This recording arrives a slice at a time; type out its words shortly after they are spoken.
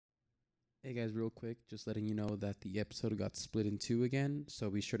Hey guys, real quick, just letting you know that the episode got split in two again, so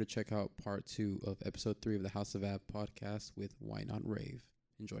be sure to check out part 2 of episode 3 of the House of Ab podcast with Why Not Rave.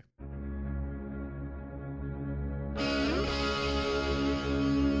 Enjoy.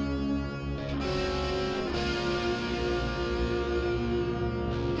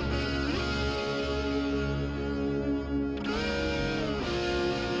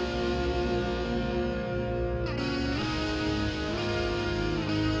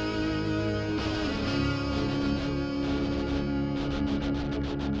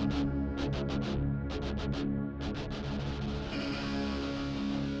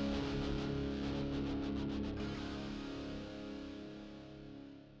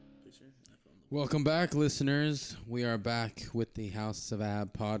 Welcome back, listeners. We are back with the House of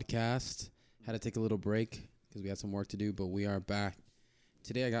Ab podcast. Had to take a little break because we had some work to do, but we are back.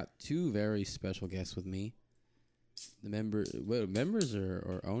 Today I got two very special guests with me. The members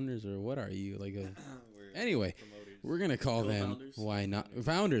or owners or what are you? Anyway, we're going to call them Why Not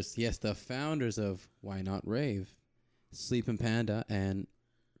Founders. Yes, the founders of Why Not Rave. Sleeping Panda and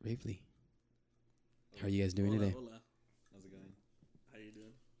Ravely. How are you guys doing today? Hola. How's it going? How you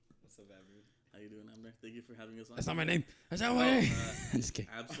doing? What's up, Abner? How you doing, Abner? Thank you for having us on. That's not my name. That's not my name. Just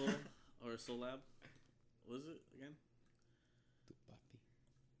kidding. Absol or Solab? What is it again?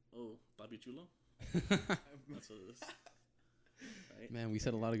 Oh, Papi Chulo? That's what it is. Right? Man, we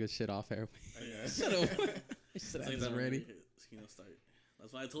said a lot of good shit off air. Yeah. Shut up. I should have that ready. Start.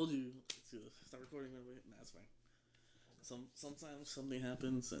 That's why I told you to start recording right away. Nah, that's fine. Sometimes something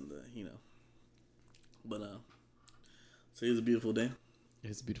happens and, But, today's a beautiful day.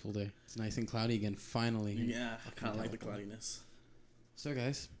 It's a beautiful day. It's nice and cloudy again, finally. Yeah, I kind of like the cloudiness. So,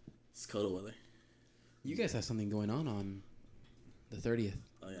 guys. It's cold weather. You guys have something going on the 30th.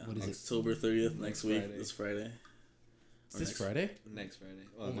 Oh, yeah. What is October 30th, next week. Friday. This Friday. Is this Friday? Next Friday.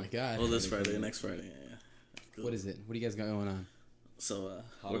 Oh, my God. Oh, this Friday. Next Friday, yeah. Cool. What is it? What do you guys got going on? So,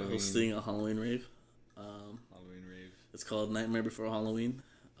 we're hosting a Halloween rave. Halloween rave. It's called Nightmare Before Halloween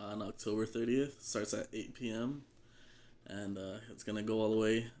on October 30th. Starts at 8 p.m. And it's going to go all the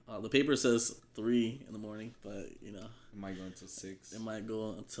way. The paper says 3 in the morning, but, It might go until 6. It might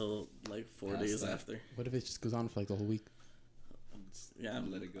go until, 4 days after. What if it just goes on for, the whole week? Yeah,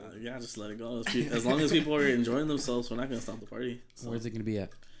 let it go. Just let it go. As long as people are enjoying themselves, we're not going to stop the party. So. Where's it going to be at?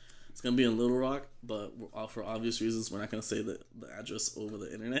 It's going to be in Little Rock, but for obvious reasons, we're not going to say the address over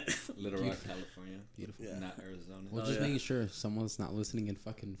the internet. Little Rock, California. Beautiful. Yeah. Not Arizona. Well, just making sure someone's not listening in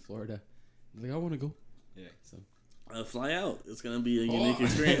fucking Florida. I want to go. Yeah. So. Fly out. It's going to be a unique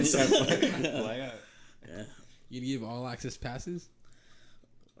experience. Fly out. Yeah. You give all access passes?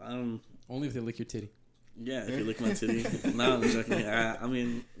 Only if they lick your titty. Yeah, if you lick my titty. No, I'm joking. I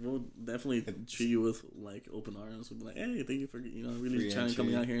mean, we'll definitely treat you with open arms. We'll be like, hey, thank you for really free trying entry.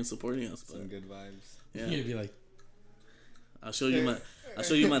 Coming out here and supporting us. Some good vibes. Yeah, You'd be like, I'll show you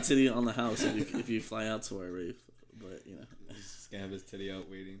my titty on the house if you fly out to our rave. But He's just gonna have his titty out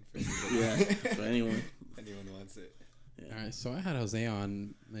waiting for for anyone. Anyone wants it. Yeah. all right, so I had Jose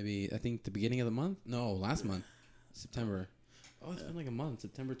on maybe, I think, the beginning of the month? No, last month. September. Oh, it's been like a month.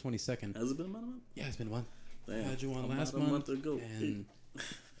 September 22nd. Has it been about a month? Yeah, it's been a month. Damn. I had you on About last a month. ago. And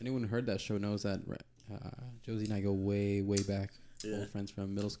anyone who heard that show knows that Josie and I go way, way back. Yeah. Old friends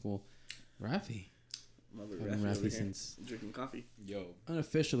from middle school. Rafi. Mother I've known Rafi since... drinking coffee. Yo.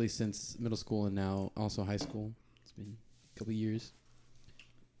 Unofficially since middle school and now also high school. It's been a couple years.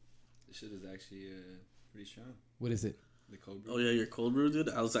 This shit is actually pretty strong. What is it? The cold brew. Oh, yeah, your cold brew, dude?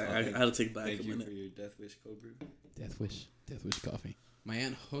 I was like, I had to take back Thank a you minute. for your Death Wish cold brew. Death Wish coffee. My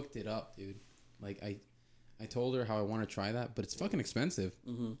aunt hooked it up, dude. I told her how I want to try that, but it's fucking expensive.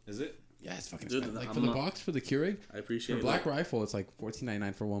 Mm-hmm. Is it? Yeah, it's fucking Dude, expensive. For the box for the Keurig, I appreciate for Black Rifle, it's like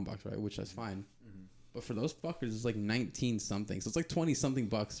 $14.99 for one box, right? Which that's fine. Mm-hmm. But for those fuckers, it's like 19 something. So it's like 20 something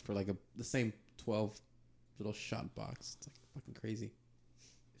bucks for the same 12 little shot box. It's like fucking crazy.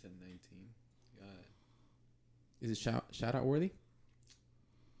 It's at 19. God. Is it shout out worthy?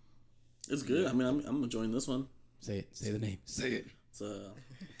 It's good. I mean, I'm enjoying this one. Say it. Say the name. Say it. It's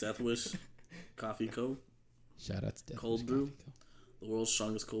Death Wish Coffee Co. Shout out to Death Cold Wish brew. Coffee Co. The world's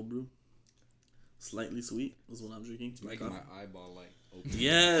strongest cold brew. Slightly sweet is what I'm drinking. It's making my eyeball open.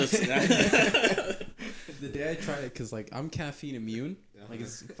 Yes. The day I tried it, because I'm caffeine immune.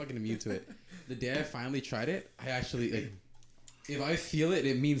 It's fucking immune to it. The day I finally tried it, I actually if I feel it,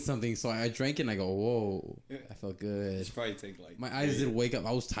 it means something. So I drank it and I go, whoa, I felt good. You should probably take my eyes didn't wake up.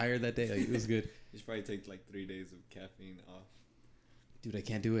 I was tired that day. It was good. You should probably take 3 days of caffeine off. Dude, I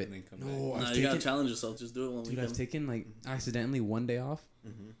can't do it. And then come No, back. You gotta challenge yourself. Just do it one dude, weekend. I've taken accidentally one day off.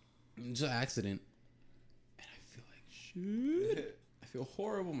 Mm-hmm. Just an accident. And I feel like shit. I feel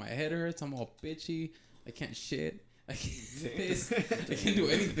horrible. My head hurts. I'm all bitchy. I can't shit. I can't piss. I can't do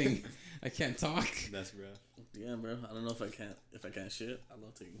anything. I can't talk. That's rough. Yeah, bro. I don't know if I can't shit. I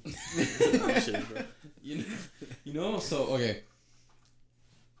love taking shit, bro. You know. So okay.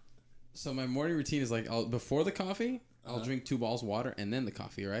 So my morning routine is like before the coffee, I'll drink 2 bottles of water and then the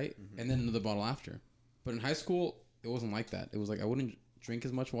coffee, right? Mm-hmm. And then another bottle after. But in high school, it wasn't like that. It was like I wouldn't drink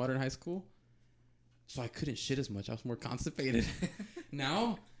as much water in high school, so I couldn't shit as much. I was more constipated.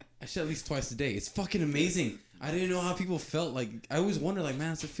 Now, I shit at least twice a day. It's fucking amazing. I didn't know how people felt. Like, I always wondered, like,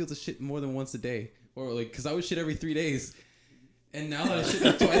 man, I feel to shit more than once a day. Or, like, because I would shit every 3 days. And now that I shit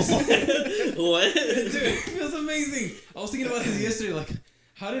like twice a day. What? Dude, it feels amazing. I was thinking about this yesterday, like,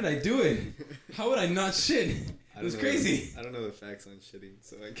 how did I do it? How would I not shit? It was crazy. I don't know the facts on shitting,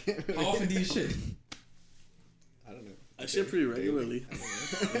 so I can't really... How often do you shit? I don't know. I shit pretty regularly.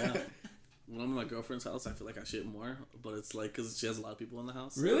 Yeah. When I'm at my girlfriend's house, I feel like I shit more, but it's like because she has a lot of people in the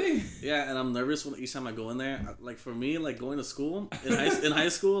house. Really? Yeah, and I'm nervous when each time I go in there. Like for me, like going to school in high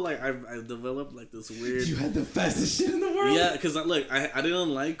school, like I developed like this weird. You had the fastest shit in the world. Yeah, because look, I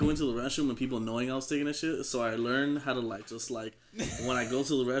didn't like going to the restroom and people knowing I was taking a shit, so I learned how to like just like when I go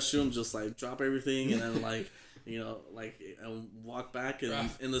to the restroom, just like drop everything and then like. You know, like walk back and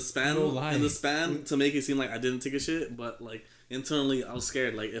in the span to make it seem like I didn't take a shit, but like internally I was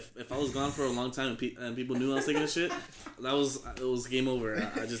scared. Like if I was gone for a long time and people knew I was taking a shit, it was game over.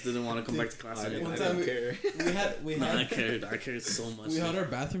 I just didn't want to come back to class anymore. One time I cared so much. We had our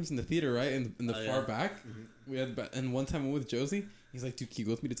bathrooms in the theater, right, in the far back. Mm-hmm. We had and one time I went with Josie. He's like, dude, can you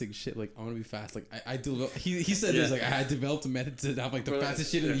go with me to take a shit? Like, I want to be fast. Like, he said it was like I developed a method to have like the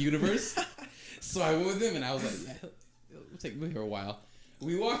fastest shit in the universe. So I went with him, and I was like, yeah, it'll take me here a while.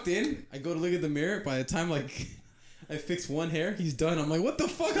 We walked in. I go to look at the mirror. By the time, like, I fix one hair, he's done. I'm like, what the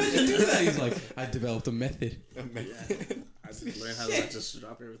fuck? How'd you do that? He's like, I developed a method. Yeah. I just learned how to like, just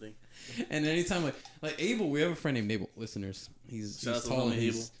drop everything. And anytime, like Abel, we have a friend named Abel. Listeners, he's tall and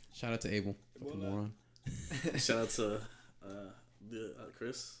Abel. Shout out to Abel. Fucking moron. Shout out to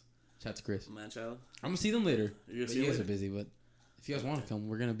Chris. Shout out to Chris. Man child. I'm going to see them later. You guys are busy, but if you guys want to come,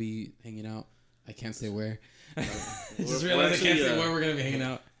 we're going to be hanging out. I can't say where. I just realized I can't say where we're going to be hanging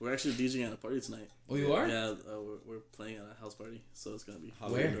out. We're actually DJing at a party tonight. Oh, you are? Yeah, we're playing at a house party, so it's going to be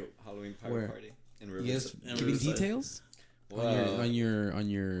Halloween pirate party in Riverside. You guys giving details? Well, on your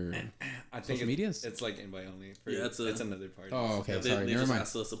I think social medias? It's like invite only. It's another party. Oh, okay. Yeah, sorry. They Never just mind.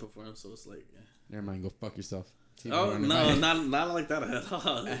 asked us to perform, so it's like, yeah. Never mind. Go fuck yourself. Oh no, not like that at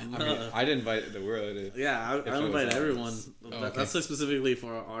all. No. I mean, I'd invite the world. I invite everyone. Oh, okay. That's like specifically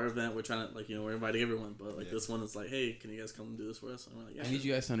for our event. We're trying to like we're inviting everyone, but like this one is like, hey, can you guys come do this for us? And we're like, yeah. I need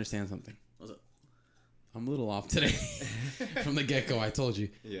you guys to understand something. What's up? I'm a little off today. From the get go, I told you.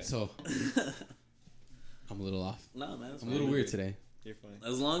 Yeah. So I'm a little off. Nah, man. I'm a little weird today. You're funny.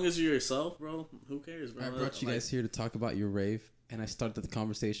 As long as you're yourself, bro. Who cares, bro? I brought you guys here to talk about your rave. And I started the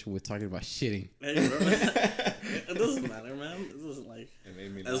conversation with talking about shitting. Hey, bro. It doesn't matter, man. It doesn't like. It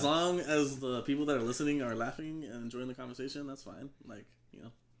made me as long as the people that are listening are laughing and enjoying the conversation, that's fine. Like, you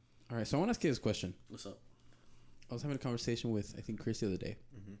know. All right, so I want to ask you this question. What's up? I was having a conversation with, I think, Chris the other day.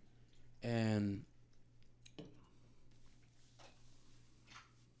 Mm-hmm. And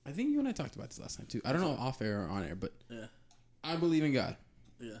I think you and I talked about this last time, too. I don't know off air or on air, but yeah. I believe in God.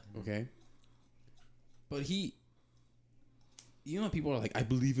 Yeah. Okay? But you know, people are like, I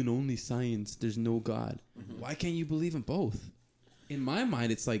believe in only science. There's no God. Mm-hmm. Why can't you believe in both? In my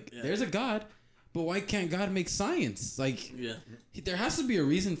mind, it's like, there's a God, but why can't God make science? Like, there has to be a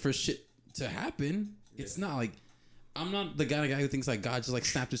reason for shit to happen. Yeah. It's not like, I'm not the guy who thinks like God just like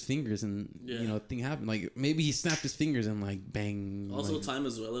snapped his fingers and, you know, thing happened. Like, maybe he snapped his fingers and like, bang. Also, like, time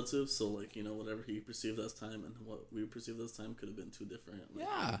is relative. So, like, you know, whatever he perceived as time and what we perceived as time could have been two different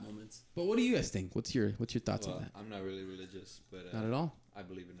moments. But what do you guys think? What's your thoughts on that? I'm not really religious, but not at all. I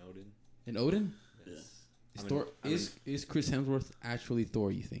believe in Odin. In Odin? Yes. Yeah. Is Chris Hemsworth actually Thor?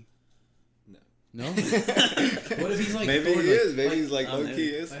 You think? No. No. What if he's like? Maybe Thor, he is. Maybe he's like low key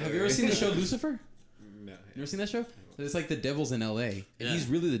is. Have you ever seen the show Lucifer? No. You ever seen that show? It's like the devil's in L.A. and he's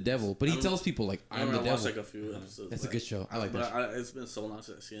really the devil, but he tells people like, "I'm the devil." Watched like a few episodes. That's a good show. I like that. Show. It's been so long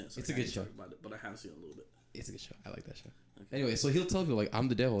since I've seen it. So it's a good show. About it, but I have seen it a little bit. It's a good show. I like that show. Okay. Anyway, so he'll tell people like, "I'm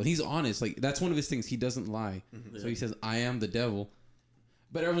the devil," and he's honest. Like that's one of his things. He doesn't lie. Mm-hmm. So he says, "I am the devil."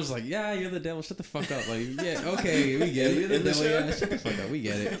 But everyone's like, "Yeah, you're the devil. Shut the fuck up." Like, yeah, okay, we get it. You're the devil. Yeah, shut the fuck up. We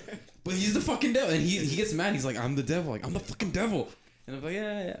get it. But he's the fucking devil, and he gets mad. He's like, "I'm the devil. Like, I'm the fucking devil." And I'm like,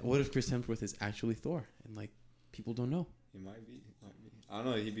 "Yeah." What if Chris Hemsworth is actually Thor? And like, people don't know. He might be. I don't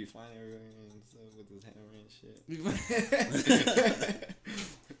know. He'd be flying everywhere and stuff with his hammer and shit.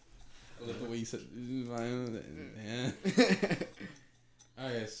 I love the way you said, yeah.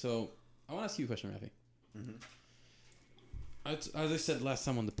 Alright, so I want to ask you a question, Rafi. Mm-hmm. As I said last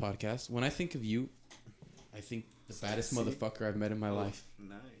time on the podcast, when I think of you, I think the baddest Sexy. motherfucker I've met in my life.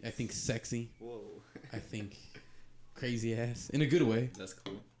 Nice. I think sexy. Whoa. I think crazy ass. In a good way. That's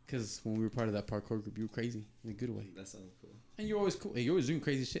cool. Because when we were part of that parkour group, you were crazy. In a good way. That sounds cool. And you're always cool. You're always doing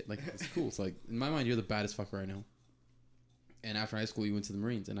crazy shit. Like, it's cool. It's like, in my mind, you're the baddest fucker I know. And after high school, you went to the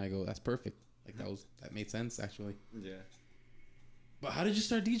Marines. And I go, that's perfect. Like, that made sense, actually. Yeah. But how did you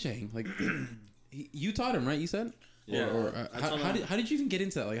start DJing? Like, you taught him, right? You said? Yeah. Or how did you even get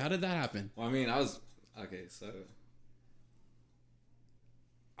into that? Like, how did that happen? Well, I mean, okay, so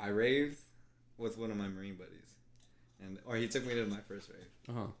I raved with one of my Marine buddies, or he took me to my first rave,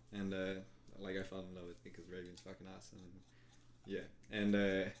 and like I fell in love with it because raving's fucking awesome, and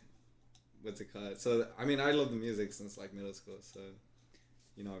what's it called? So I mean, I love the music since like middle school, so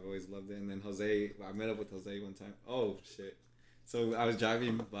you know I've always loved it. And then I met up with Jose one time. Oh shit! So I was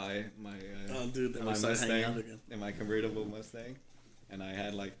driving by my my Mustang, in my convertible Mustang, and I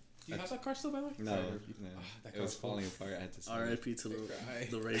had like. Do you have that car still, by the way? No, that it was falling apart. I had to. R.I.P. to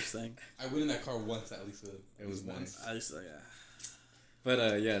the rave thing. I went in that car once at least. It was once. I just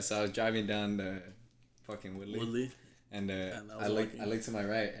But yeah, so I was driving down the fucking Woodley. And I look to my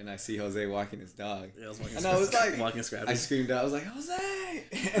right and I see Jose walking his dog. Yeah, I was walking. And I was like, walking Scrappy. I screamed out. I was like, Jose!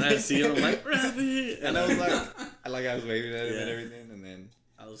 And I see him like, Rafi! And I was like, I was waving at him and everything. And then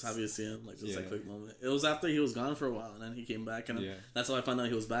I was happy to see him. Like just a quick moment. It was after he was gone for a while, and then he came back, and that's how I found out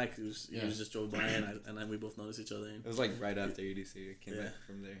he was back. He was just drove by, and then we both noticed each other. It was like right after EDC. I came back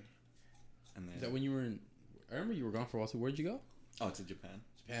from there. And then is that when you were in? I remember you were gone for a while. So where'd you go? Oh, to Japan.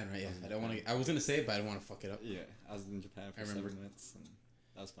 Japan, right? Yeah. I don't want to. I was gonna say it, but I didn't want to fuck it up. Yeah, I was in Japan for 7 months, and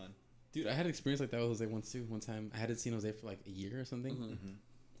that was fun. Dude, I had an experience like that with Jose once too. One time, I hadn't seen Jose for like a year or something. Mm-hmm.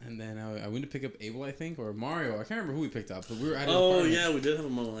 And then I went to pick up Abel, I think, or Mario. I can't remember who we picked up, but we were at his apartment. Yeah, we did have a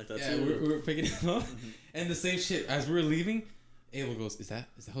moment like that too. Yeah, we were picking him up, and the same shit. As we were leaving, Abel goes, "Is that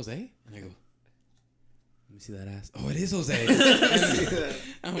Jose?" And I go, "Let me see that ass." Oh, it is Jose.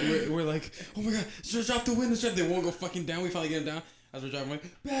 and we're like, "Oh my god, just drop the window!" They won't go fucking down. We finally get him down. As we're driving, I'm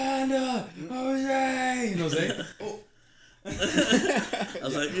like, "Panda, Jose!" And Jose, oh. I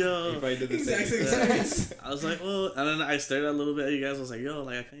was like, yo, exact I was like, well, and then I stared a little bit at you guys. I was like, yo,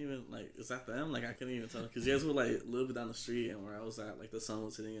 like I can't even, like, is that them? Like I couldn't even tell because you guys were like a little bit down the street, and where I was at, like the sun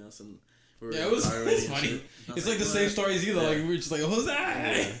was hitting us, and we were it was funny. It's like the same story as you, though. Like we were just like,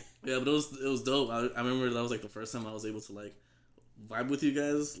 Jose. Yeah, but it was dope. I remember that was like the first time I was able to like vibe with you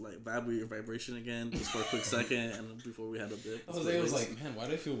guys, like vibe with your vibration again, just for a quick second, and before we had a dip. Jose was like, man, why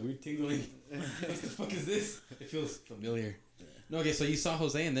do I feel weird tingling? What the fuck is this? It feels familiar. Yeah. No, okay, so you saw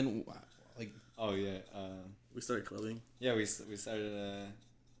Jose, and then like. Oh yeah. We started clubbing. Yeah, we started.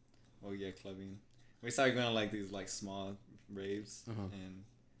 Clubbing. We started going to like these like small raves in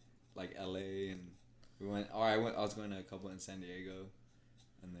like LA, and we went. I was going to a couple in San Diego,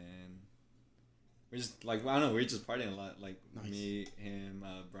 and then. We're just like I don't know. We're just partying a lot. Like me, him,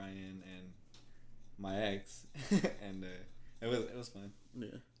 Brian, and my ex, and it was fun. Yeah.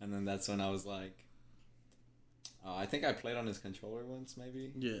 And then that's when I was like, I think I played on his controller once,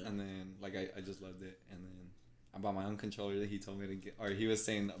 maybe. Yeah. And then like I just loved it. And then I bought my own controller that he told me to get, or he was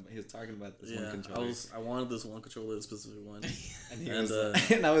talking about this one controller. I wanted this one controller, this specific one. And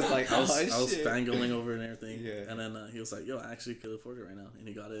and I was like, I was fangirling over it and everything. Yeah. And then he was like, yo, I actually could afford it right now, and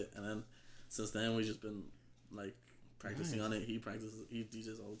he got it. And then. Since then, we've just been like practicing on it. He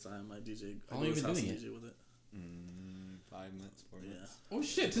DJs all the time. I DJ. How long have you been doing DJ with it? 5 months, 4 months. Oh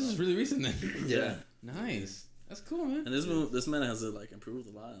shit! This is really recent then. Yeah. Nice. That's cool, man. And this man has like improved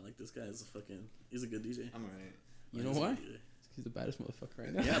a lot. Like this guy is he's a good DJ. I'm alright. You know why? He's the baddest motherfucker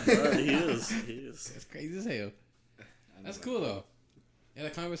right now. Yeah, bro, he is. That's crazy as hell. That's cool though. Yeah,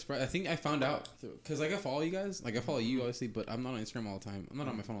 that kind of was surprised. I think I found out because like I follow you guys, like I follow you obviously, but I'm not on Instagram all the time. I'm not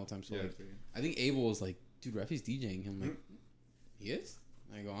on my phone all the time. So like, I think Abel was like, "Dude, Refi's DJing." I'm like, "He is?"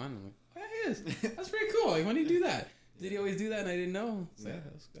 And I go on. And I'm like, "Oh yeah, he is." That's pretty cool. Like, when did he do that? Did he always do that? And I didn't know. So, yeah,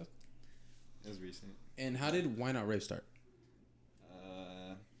 it was recent. And how did Why Not Rave start?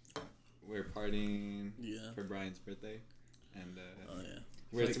 We were partying for Brian's birthday, and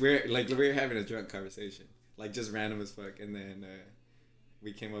we're having a drunk conversation, like just random as fuck, and then.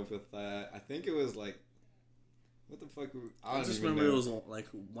 We came up with, I think it was like, what the fuck? I just remember it was like,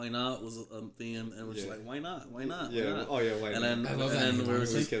 why not was a theme, and we're just like, why not? Why not? Yeah. Why not? Oh yeah. Why and not? Then, I love and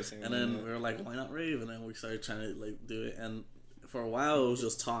that. Then we were like, why not rave? And then we started trying to like do it, and for a while it was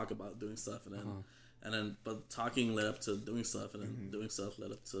just talk about doing stuff, and then but talking led up to doing stuff, and then doing stuff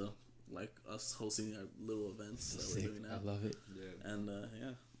led up to like us hosting our little events that we're doing now. I love it. Yeah. And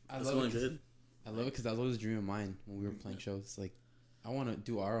it's going good. I love it because that was always a dream of mine when we were playing shows. Like, I want to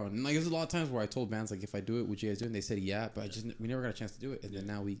do our own. And like, there's a lot of times where I told bands like, if I do it, would you guys do it? And they said yeah, but we never got a chance to do it, and then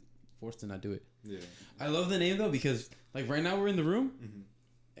now we forced to not do it. Yeah. I love the name though because like right now we're in the room,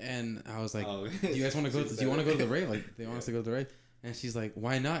 and I was like, do you guys want to go? Do you want to go to the rave? Like they want us to go to the rave, and she's like,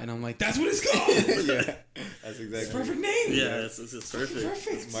 why not? And I'm like, that's what it's called. Yeah, that's exactly. It's perfect name. Yeah, it's perfect.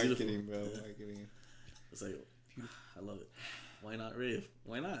 It's marketing, bro. Marketing. It's like, I love it. Why not rave?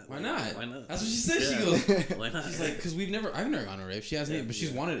 Why not? Why not? Why not? That's what she said. She goes, why not? She's like, because I've never gone to rave. She hasn't, but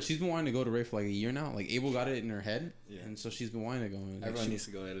she's been wanting to go to rave for like a year now. Like Abel got it in her head, and so she's been wanting to go. And, like, everyone needs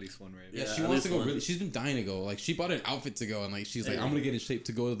to go at least one rave. Yeah, she wants to go. Really, she's been dying to go. Like she bought an outfit to go, and like she's like, I'm gonna get in shape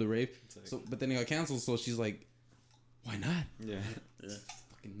to go to the rave. Like, so, but then it got canceled. So she's like, why not? Yeah.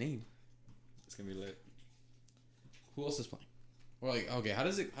 Fucking name. It's gonna be lit. Who else is playing? Or like, okay, how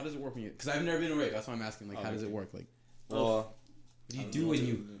does it work when you? Because I've never been to rave. That's why I'm asking. Like, how does it work? Like, well. What do you do when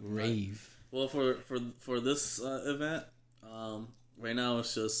you rave? Well, for this event, right now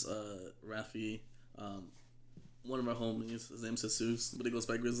it's just Rafi, one of our homies. His name's Jesus, but he goes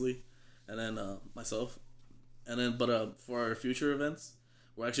by Grizzly, and then myself, and then for our future events,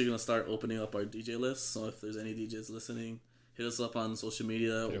 we're actually gonna start opening up our DJ list. So if there's any DJs listening, hit us up on social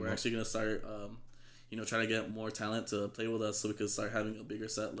media. We're actually gonna start, trying to get more talent to play with us, so we could start having a bigger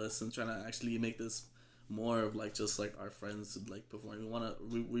set list and trying to actually make this more of like just like our friends like performing.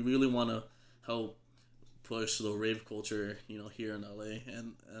 We really want to help push the rave culture, here in LA,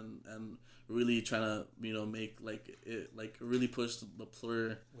 and really trying to make like it like really push the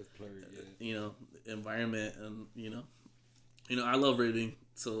plur environment, and I love raving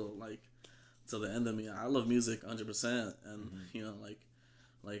till the end of me. I love music 100%, and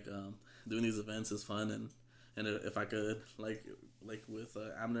doing these events is fun, and if I could like with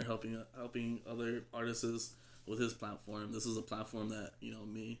Abner helping other artists with his platform. This is a platform that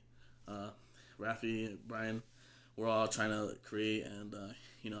me, Rafi, Brian, we're all trying to create, and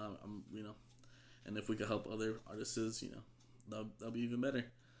I'm and if we could help other artists, that'll be even better.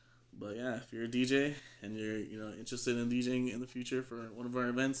 But yeah, if you're a DJ and you're interested in DJing in the future for one of our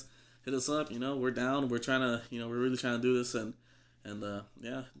events, hit us up. We're down. We're trying to we're really trying to do this, and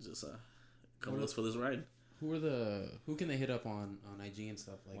just come with us for this ride. Who can they hit up on IG and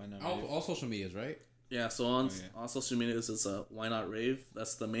stuff like all social medias, right? Yeah, so on social medias it's Why Not Rave.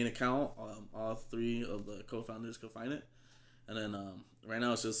 That's the main account. All three of the co-founders can find it, and then right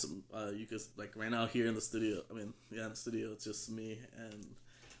now it's just you could like right now here in the studio. In the studio it's just me and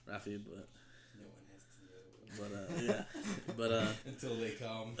Rafi, but no one has to. But until they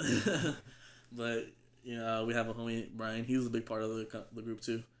come. But we have a homie Brian. He's a big part of the group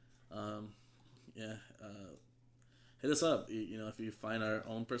too. Hit us up. If you find our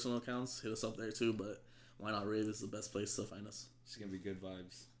own personal accounts, hit us up there too. But Why Not Rave is the best place to find us. It's gonna be good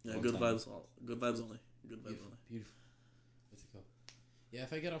vibes. Yeah, good vibes. Good vibes only. Good vibes only. Beautiful. Let's go. Yeah,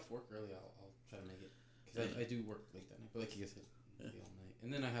 if I get off work early, I'll try to make it because I do work late that night. But like you said, all night,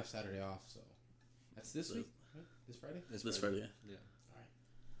 and then I have Saturday off. So that's this week, right? This Friday. This Friday. Yeah. All right.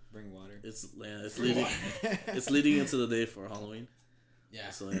 Bring water. It's leading. It's leading into the day for Halloween.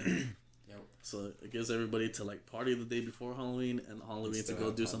 Yeah. So. So it gives everybody to like party the day before Halloween, and Halloween to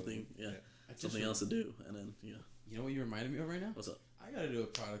go do something, something else to do, and then You know what you reminded me of right now? What's up? I gotta do a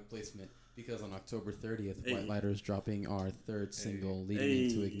product placement because on October 30th, White Lighter is dropping our third single leading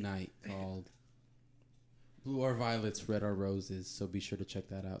into Ignite called "Blue Are Violets, Red Are Roses." So be sure to check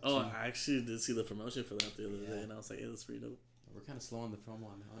that out. Oh, I actually did see the promotion for that the other day, and I was like, "Hey, that's pretty dope." We're kind of slow on the promo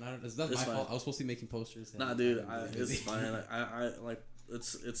now, and it's not my fault. I was supposed to be making posters. Nah, dude, it's fine. I like.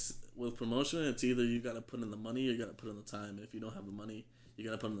 It's with promotion. It's either you gotta put in the money or you gotta put in the time. If you don't have the money, you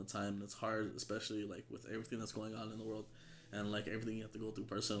gotta put in the time, and it's hard, especially like with everything that's going on in the world, and like everything you have to go through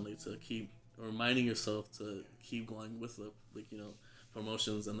personally to keep reminding yourself to keep going with the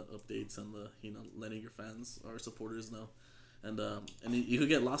promotions and the updates and the letting your fans or supporters know, and you could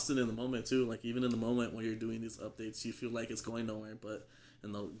get lost in the moment too. Like even in the moment when you're doing these updates, you feel like it's going nowhere, but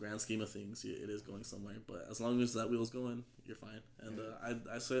in the grand scheme of things, it is going somewhere. But as long as that wheel's going, you're fine. And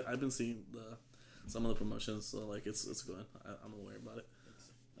I've been seeing some of the promotions, so like it's going. I'm aware about it.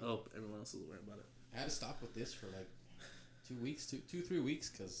 I hope everyone else is aware about it. I had to stop with this for like 3 weeks,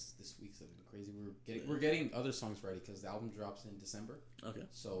 because this week's been crazy. We're getting other songs ready because the album drops in December. Okay.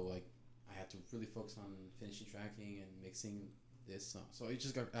 So like I had to really focus on finishing tracking and mixing this song. So I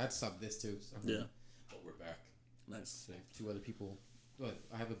had to stop this too. So. Yeah. But we're back. Nice. I have 2 other people. But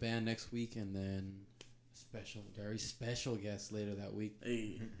I have a band next week, and then very special guest later that week.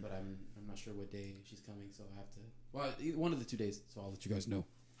 Hey. But I'm not sure what day she's coming, so I have to. Well, one of the 2 days, so I'll let you guys know.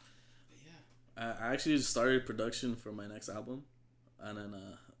 But yeah. I actually started production for my next album, and then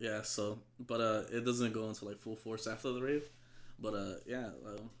it doesn't go into like full force after the rave. But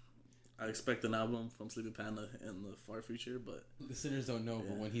I expect an album from Sleepy Panda in the far future. But listeners don't know,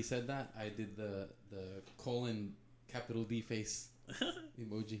 but when he said that, I did the colon capital D face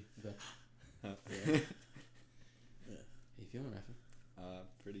emoji. Yeah. How you feeling, Rafa?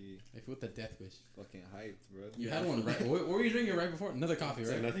 Pretty. I feel with the death wish. Fucking hyped, bro. You had one right. What were you drinking right before? Another coffee,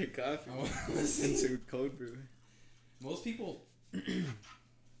 right? Another coffee. Into cold brew. Most people.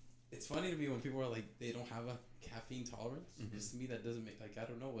 It's funny to me when people are like they don't have a caffeine tolerance. Mm-hmm. Just to me, that doesn't make I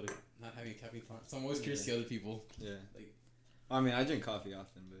don't know what not having a caffeine tolerance. So I'm always curious to other people. Yeah. Like, I mean, I drink coffee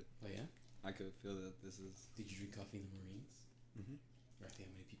often, but. Oh yeah. I could feel that this is. Did you drink coffee in the Marines? Mm-hmm. Right. How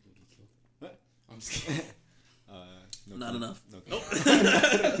many people get killed? What? I'm just kidding. No Not enough. No.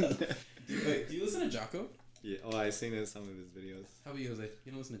 Wait, do you listen to Jocko? Yeah. Oh, I've seen some of his videos. How about you, Jose?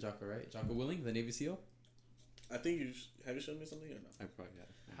 You don't listen to Jocko, right? Jocko Willing, the Navy SEAL. I think have you shown me something or no? I probably have.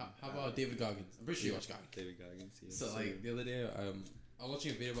 How about David Goggins? I'm pretty sure you watch Goggins. David Goggins. Yes. So like the other day, I was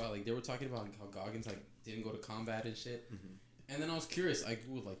watching a video about like they were talking about how Goggins like didn't go to combat and shit, and then I was curious, like,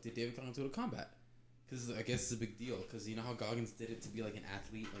 did David Goggins go to combat? Because I guess it's a big deal. Because you know how Goggins did it to be like an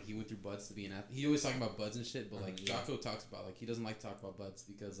athlete, like he went through buds to be an athlete. He always talking about buds and shit, but like Jocko talks about like he doesn't like to talk about buds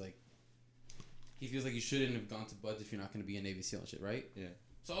because like he feels like you shouldn't have gone to buds if you're not going to be a Navy SEAL and shit, right? Yeah.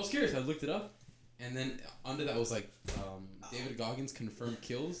 So I was curious. I looked it up, and then under that was like David Goggins confirmed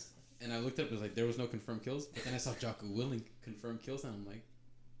kills. And I looked up, it was like, there was no confirmed kills. But then I saw Jocko Willing confirmed kills, and I'm like,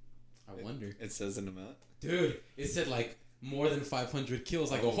 I wonder. It says an amount? Dude, it said, like, more than 500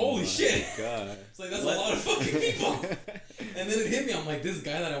 kills. I go, holy shit. God. It's like, that's a lot of fucking people. And then it hit me. I'm like, this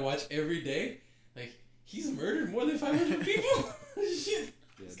guy that I watch every day, like, he's murdered more than 500 people? Shit.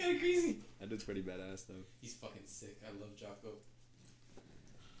 Yeah. It's kind of crazy. That dude's pretty badass, though. He's fucking sick. I love Jocko.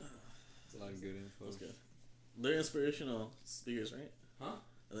 It's a lot of good info. That's good. They're inspirational speakers, right? Huh?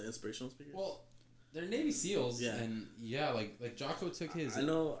 The inspirational speakers. Well, they're Navy SEAls, and like Jocko took his. I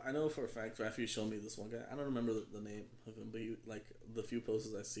know for a fact. Rafi showed me this one guy. I don't remember the name of him, but like the few posts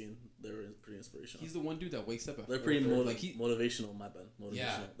I've seen, they were pretty inspirational. He's the one dude that wakes up. They're pretty motivational. My bad. Motivational.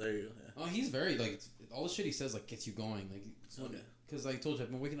 Yeah. There you go. Yeah. Oh, he's very like all the shit he says like gets you going. Like, because I told you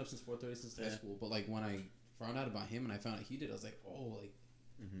I've been waking up since 4:30 since high school. But like when I found out about him and I found out he did, I was like, oh, like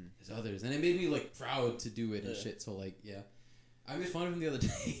there's others, and it made me like proud to do it and shit. So like I made fun of him the other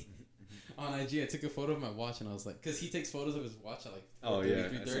day. On IG, I took a photo of my watch and I was like, because he takes photos of his watch at like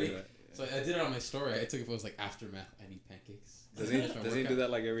 3:30. So I did it on my story. I took a photo. It was like aftermath. I need pancakes. Does he do that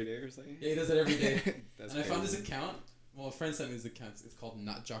like every day or something? Yeah, he does it every day. And I found his account. Well, a friend sent me his account. It's called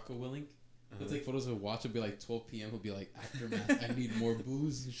Not Jocko Willing. He'll take photos of a watch. It'll be like 12 p.m. He'll be like aftermath. I need more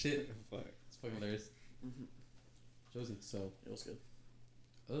booze and shit. Fuck. It's fucking hilarious. Josie, so it was good.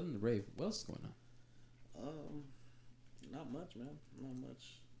 Other than the rave, what else is going on? Not much, man. Not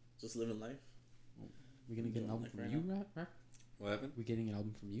much. Just living life. We gonna get an album from you, Rap? What happened? We getting an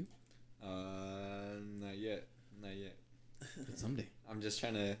album from you? Not yet. But someday. I'm just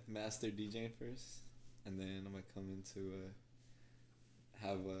trying to master DJing first, and then I'm gonna come into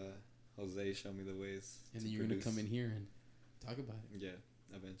have Jose show me the ways. And then you're gonna come in here and talk about it. Yeah,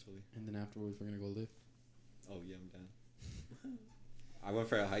 eventually. And then afterwards, we're gonna go live. Oh yeah, I'm down. I went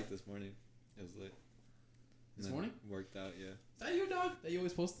for a hike this morning. It was lit. This morning? Worked out, yeah. Is that your dog that you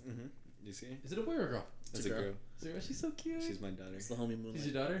always post? Mm-hmm. You see her? Is it a boy or a girl? It's a girl. She's so cute. She's my daughter. It's the homie Moonlight. She's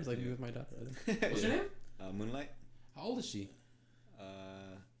your daughter? It's like me with my daughter. What's her name? Moonlight. How old is she?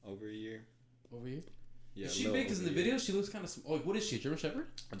 Over a year. Over a year? Yeah. Is she big? Because in the video, she looks kind of small. Oh, what is she? A German Shepherd?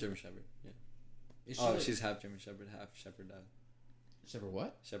 A German Shepherd. Yeah. Is she she's half German Shepherd, half Shepherd dog. Shepherd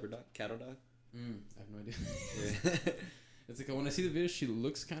what? Shepherd dog? Cattle dog? I have no idea. Yeah. It's like when I see the video, she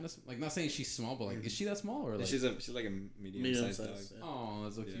looks kind of like, not saying she's small, but like, is she that small or like? She's like a medium-sized dog. Yeah. Oh,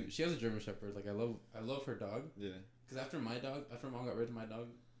 that's so cute. She has a German Shepherd. Like I love her dog. Yeah. Because after mom got rid of my dog,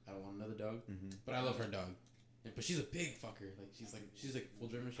 I want another dog. But I love her dog. Yeah, but she's a big fucker. Like she's like full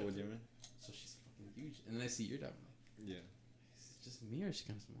German Shepherd. Full German. So she's fucking huge. And then I see your dog. I'm like, yeah. Is it just me or is she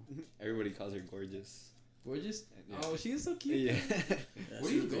kind of small? Everybody calls her gorgeous. Gorgeous? Yeah. Oh, she is so cute. Yeah.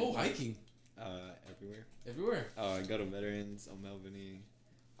 Where do you go hiking? Everywhere. Everywhere? I go to Veterans, O'Melveny.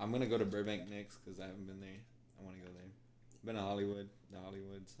 I'm gonna go to Burbank next because I haven't been there. I want to go there. Been to Hollywood, the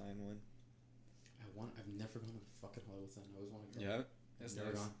Hollywood sign one. I've never gone to the fucking Hollywood sign. I always wanted to go. Yeah? I've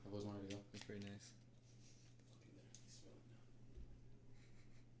never gone. I've always wanted to go. It's pretty nice.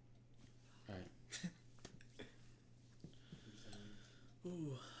 Alright.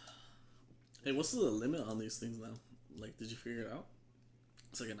 Ooh. Hey, what's the limit on these things now? Like, did you figure it out?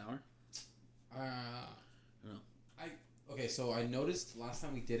 It's like an hour? No. Okay, so I noticed last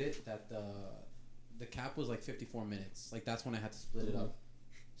time we did it that the cap was like 54 minutes. Like that's when I had to split it up.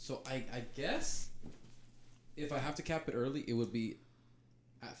 So I guess if I have to cap it early, it would be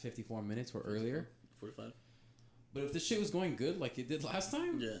at 54 minutes or earlier. 45. But if the shit was going good like it did last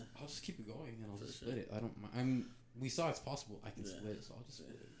time, yeah, I'll just keep it going and I'll just split it. I don't. We saw it's possible. I can split it, so I'll just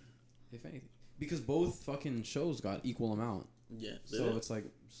split it. If anything, because both fucking shows got equal amount. Yeah. So it's like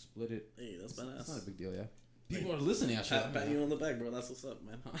split it. Hey, that's badass. That's not a big deal, yeah. People are listening. Actually, pat you on the back, bro. That's what's up,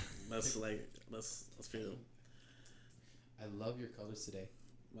 man. That's like that's feel. I love your colors today.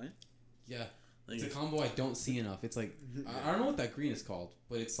 Right? Yeah. It's a combo I don't see enough. It's like I don't know what that green is called,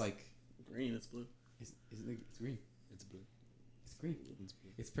 but it's like green. It's blue. It's green. It's blue. It's green. It's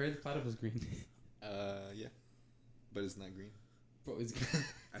blue. It's paired platypus green. Yeah, but it's not green. Bro, it's green.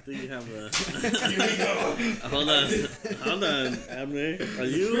 I think you have a. Here we go. Hold on, Abner. Are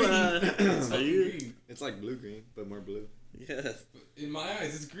you? Green. It's like blue green, but more blue. Yeah. In my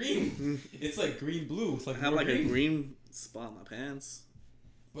eyes, it's green. It's like green blue. It's like I have like a green spot on my pants.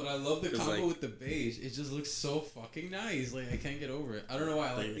 But I love the combo like, with the beige. It just looks so fucking nice. Like I can't get over it. I don't know why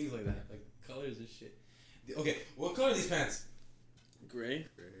I like things like that. Like colors and shit. Okay, what color are these pants? Gray.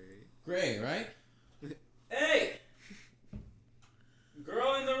 Gray, right? Hey!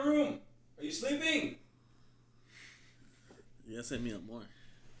 Girl in the room! Are you sleeping? You gotta set me up more.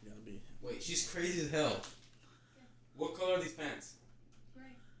 You gotta be. Wait, she's crazy as hell. Yeah. What color are these pants? Gray.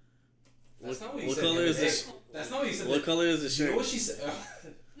 That's not what you what said. Color is this? That's not what you said. What color is the shirt? You know what she said?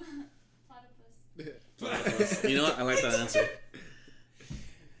 Platypus. You know what? I like that answer.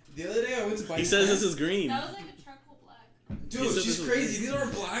 The other day I went to buy. He says this is green. That was like a charcoal black. Dude, she's crazy. These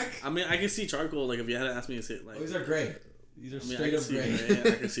aren't black. I mean, I can see charcoal. Like if you had to ask me to say like. Oh, these are gray. These are straight I up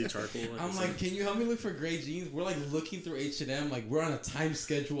gray. I can see charcoal. I'm like, can you help me look for gray jeans? We're like looking through H&M, like we're on a time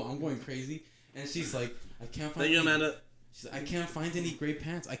schedule. I'm going crazy, and she's like, I can't find. Thank you, Amanda. She's like, I can't find any gray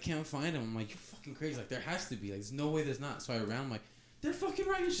pants. I can't find them. I'm like, you're fucking crazy. Like there has to be. Like there's no way there's not. So I ran. I'm like, they're fucking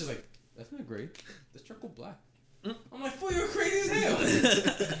right. And she's like, that's not gray. That's charcoal black. I'm like, fool, you're crazy as hell.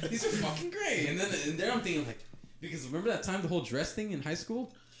 These are fucking gray. And then I'm thinking like, because remember that time the whole dress thing in high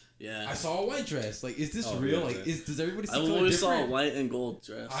school? Yeah. I saw a white dress. Like, is this real? Yeah, like, does everybody see I color always different? saw white and gold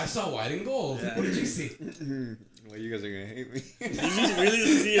dress. I saw white and gold. Yeah. What did you see? Well, you guys are gonna hate me. Did you really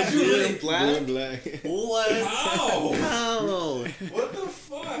see a blue Really? and black? Blue and black. What? How? How? What the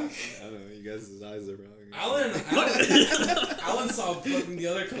fuck? I don't know. You guys' eyes are wrong. Alan saw fucking the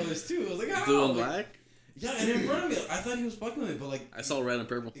other colors too. I was like, how? Blue and Like, black? yeah, and in front of me, I thought he was fucking with it, but like, I saw red and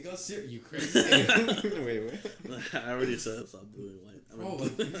purple. he got serious. You crazy? Wait, what? I already said I saw blue and white. I mean, Oh,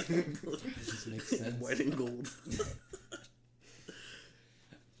 like, that just makes sense. white and gold.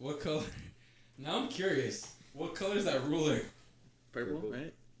 What color? Now I'm curious. What color is that ruler? Purple,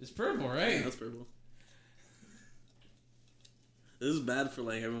 right? It's purple, right? Yeah, that's purple. This is bad for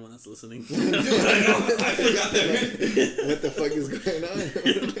like everyone that's listening. Dude, I know. I forgot that. What the fuck is going on?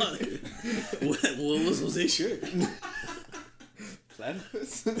 what was Jose's shirt?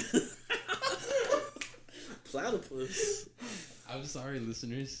 Platypus? Platypus. I'm sorry,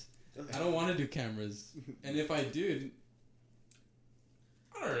 listeners. I don't want to do cameras, and if I did,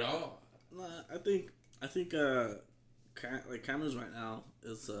 I don't know. Nah, I think like cameras right now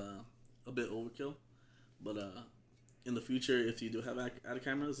is a bit overkill, but in the future, if you do have added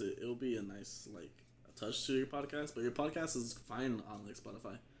cameras, it'll be a nice like a touch to your podcast. But your podcast is fine on like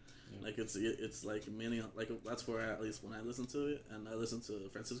Spotify. Yeah. Like it's like mainly like that's where at least when I listen to it and I listen to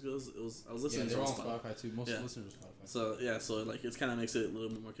Francisco's, I was listening to on Spotify too. Most listeners are Spotify. So yeah, so like it kind of makes it a little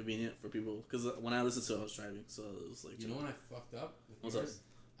bit more convenient for people because when I listened to it, I was driving, so it was like you know when I fucked up with What's yours?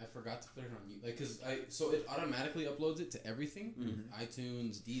 I forgot to put it on you, like, so it automatically uploads it to everything,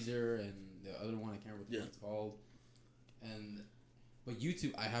 iTunes, Deezer, and the other one I can't remember what it's called, but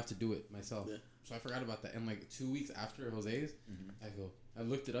YouTube I have to do it myself. Yeah. So I forgot about that, and like 2 weeks after Jose's, I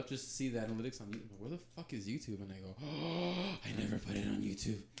looked it up just to see the analytics on YouTube. Where the fuck is YouTube? And I go, oh, I never put it on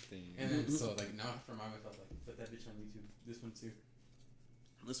YouTube. Dang. And then so like now I have to remind myself like put that bitch on YouTube. This one too.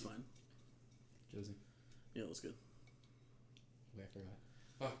 That's fine. Josie. Yeah, it was good. Wait, I forgot.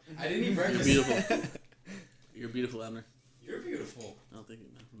 Fuck. I didn't eat breakfast. You're beautiful. You're beautiful, Abner. You're beautiful. Oh, thank you,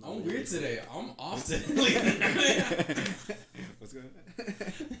 man. I'm weird today. I'm off today. What's going on?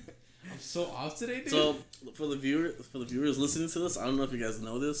 I'm so off today, dude. So for the viewers listening to this, I don't know if you guys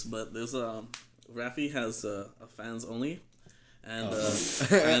know this, but there's Rafi has a fans only, and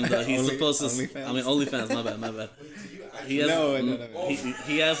he's supposed to. OnlyFans? I mean OnlyFans. My bad. He has No.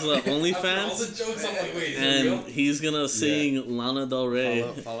 he has OnlyFans. All the jokes, I'm like, wait, is it and real? he's gonna sing Lana Del Rey.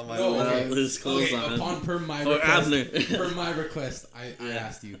 Follow my his clothes on. Per my For request, Abner. per my request, I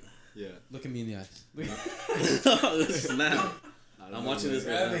asked you. Yeah. Look at me in the eyes. Snap. I'm watching this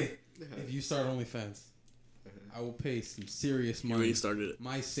right now. If you start OnlyFans, I will pay some serious You money. already started it.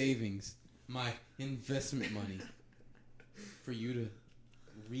 My savings, my investment money for you to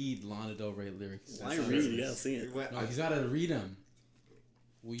read Lana Del Rey lyrics. Why read? You gotta sing it. No, he's gotta read them.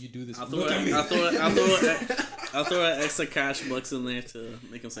 Will you do this? I'll throw an extra cash bucks in there to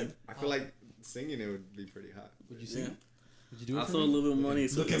make him sing. I feel like singing it would be pretty hot. Would you sing? Yeah. Would you do it? I'll throw a little bit of money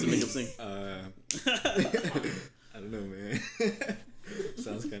to make him sing. I don't know, man.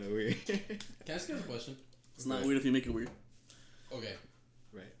 Sounds kind of weird. Can I ask you a question? It's not weird if you make it weird. Okay.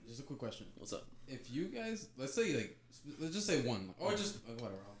 Right. Just a quick question. What's up? If you guys, let's just say one, or just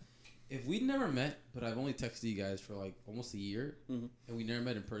whatever. If we'd never met, but I've only texted you guys for like almost a year, and we never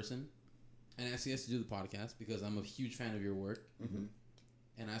met in person, and asked you guys to do the podcast because I'm a huge fan of your work,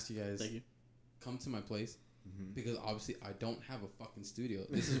 and asked you guys, thank you, come to my place because obviously I don't have a fucking studio.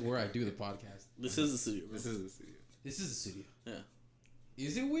 This is where I do the podcast. This is the studio. Bro. This is the studio. This is the studio. Yeah.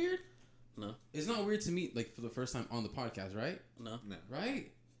 Is it weird? No. It's not weird to meet like for the first time on the podcast, right? No.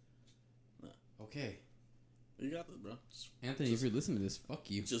 Right? No. Okay. You got this, bro. Anthony, if you're listening to this, fuck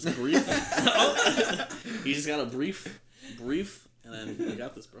you. Just brief. You just got a brief, and then you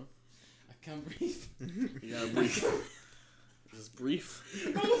got this, bro. I can't breathe. You got a brief. Just brief.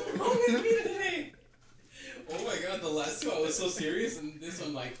 What's wrong with me today? Oh my god, the last two I was so serious, and this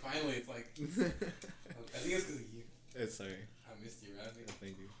one, like, finally, it's like... I think it's because of you. It's sorry. I missed you, Rafi.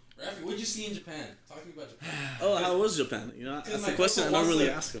 Thank you. Rafi, what'd you see in Japan? Talk to me about Japan. Oh, how was Japan? You know, that's the question I don't really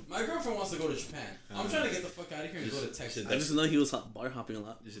ask him. My girlfriend wants to go to Japan. I'm trying to get the fuck out of here and go to Texas. I just know he was bar hopping a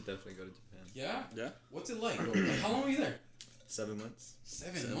lot. You should definitely go to Japan. Yeah? Yeah? What's it like? Like, how long were you there? 7 months.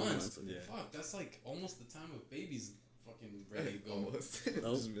 7 months? Yeah. Fuck, that's like almost the time of babies fucking ready to go. Almost.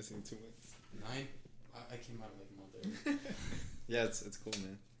 Nope. Just missing 2 months. 9? I came out like a month early. Yeah, it's cool,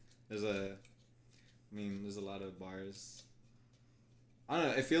 man. There's a lot of bars. I don't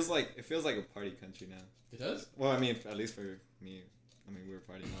know. It feels like a party country now. It does? Well, I mean, at least for me. I mean, we were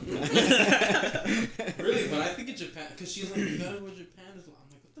partying all the time. Really? But I think in Japan, because she's like, you gotta go to Japan. I'm like,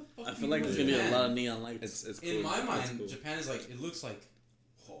 what the fuck? I feel like there's gonna be a lot of neon lights. It's cool. In my mind, It's cool. Japan is like, it looks like,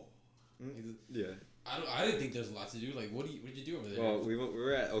 oh. Yeah. I didn't think there's a lot to do. Like, what did you do over there? Well, we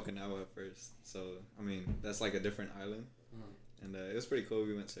were at Okinawa first, so I mean that's like a different island, and it was pretty cool.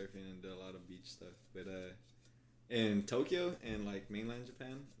 We went surfing and did a lot of beach stuff. But in Tokyo and like mainland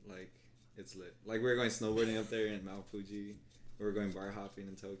Japan, like it's lit. Like we were going snowboarding up there in Mount Fuji. We were going bar hopping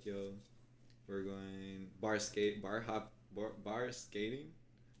in Tokyo. We were going bar skating.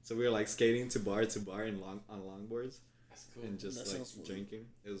 So we were like skating to bar and on longboards. That's cool. And just That like sounds drinking.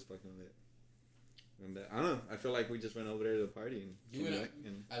 It was fucking lit. And I don't know. I feel like we just went over there to the party and came back.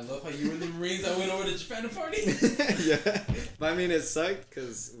 And I love how you were in the Marines. I went over to Japan to party. yeah, but I mean it sucked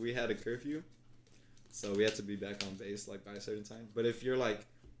because we had a curfew, so we had to be back on base like by a certain time. But if you're like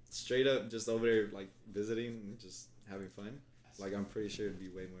straight up just over there like visiting and just having fun, like I'm pretty sure it'd be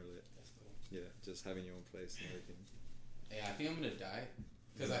way more lit. That's cool. Yeah, just having your own place and everything. Hey, I think I'm gonna die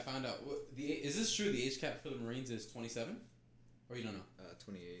because I found out. Is this true? The age cap for the Marines is 27, or you don't know?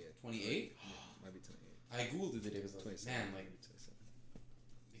 28. 28. Might be 28. I googled it today because I was like, 27. man, like,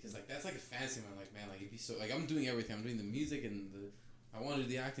 because like that's like a fancy man. Like, man, like it'd be so like I'm doing everything. I'm doing the music and I want to do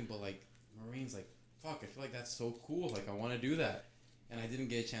the acting, but like Marines, like fuck, I feel like that's so cool. Like I want to do that, and I didn't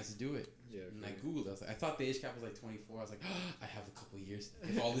get a chance to do it. Yeah. And I googled. I was like, I thought the age cap was like 24. I was like, I have a couple years.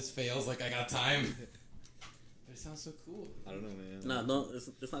 If all this fails, like I got time. But it sounds so cool. I don't know, man. Nah, don't. It's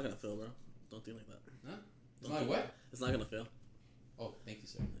not gonna fail, bro. Don't think like that. Huh? It's Don't not think what? like that. It's not gonna fail. Oh, thank you,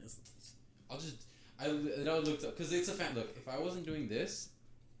 sir. It's, I looked up because it's a fan. Look, if I wasn't doing this,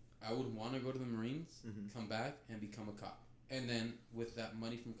 I would want to go to the Marines, come back, and become a cop, and then with that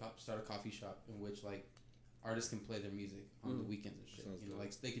money from cop, start a coffee shop in which like artists can play their music on the weekends and shit. Sounds You know, dope.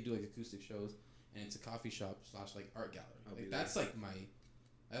 like they could do like acoustic shows, and it's a coffee shop / like art gallery. I'll be Like there. that's like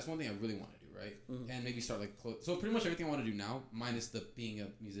that's one thing I really want to do, right? And maybe start like so pretty much everything I want to do now, minus the being a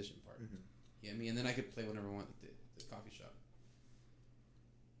musician part. You know what I mean? And then I could play whenever I want at the coffee shop.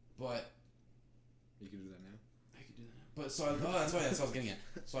 But You can do that now. I could do that. But so that's what I was getting at.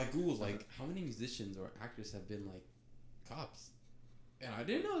 So I googled like how many musicians or actors have been like cops, and I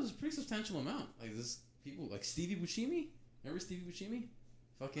didn't know it was a pretty substantial amount. Like this people like Stevie Buscemi. Remember Stevie Buscemi?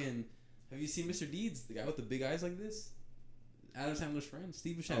 Fucking. Have you seen Mr. Deeds? The guy with the big eyes like this. Adam Sandler's friend,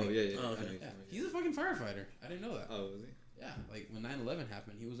 Steve Buscemi. Oh yeah. Oh, okay. I know Yeah, you're he's a fucking firefighter. I didn't know that. Oh, was he? Yeah, like when 9/11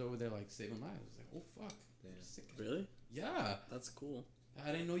 happened, he was over there like saving lives. I was like, oh fuck. Damn. Sick. really? Yeah, That's cool.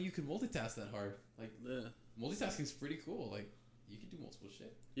 I didn't know you could multitask that hard. Like Yeah. multitasking's pretty cool. Like you could do multiple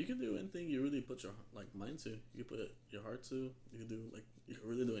shit. You can do anything you really put your like mind to. You can put your heart to. You can do like you can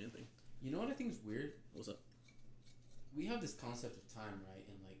really do anything. You know what I think is weird? What's up? We have this concept of time, right?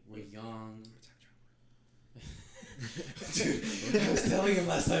 And like we're young. Dude, I was telling him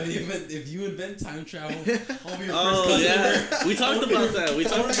last time, if you invent time travel, I'll be your Oh first yeah, customer. we talked about that. We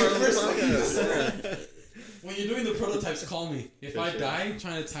talked about it on the podcast. Yeah. When you're doing the prototypes, call me. If For I sure. die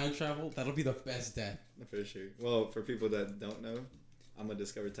trying to time travel, that'll be the best death. For sure. Well, for people that don't know, I'm gonna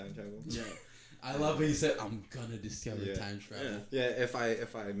discover time travel. Yeah. I love what you said. I'm gonna discover Yeah. time travel. Yeah, if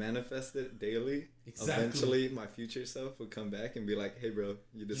I manifest it daily, Exactly. eventually my future self will come back and be like, "Hey, bro,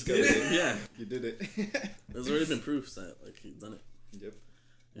 you discovered did it. Yeah. You did it." There's already been proofs that like he's done it. Yep.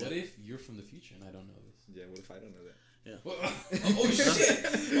 What if you're from the future and I don't know this? Yeah. What if I don't know that? Oh shit!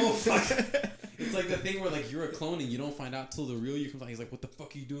 Oh fuck! It's like the thing where like you're a clone and you don't find out till the real you comes out. He's like, "What the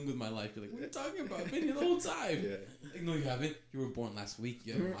fuck are you doing with my life?" You're like, "What are you talking about? I've been here the whole time." Yeah. Like, no, you haven't. You were born last week.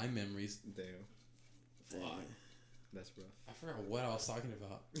 You have my memories. Damn. Fuck. That's rough. I forgot what I was talking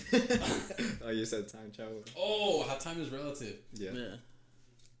about. Oh, you said time travel. Oh, how time is relative. Yeah. Yeah.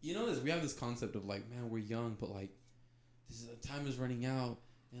 You know this. We have this concept of like, man, we're young, but like, time is running out,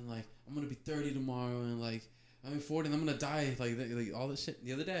 and like, I'm gonna be 30 tomorrow, and like, I'm 40, and I'm gonna die. Like all this shit.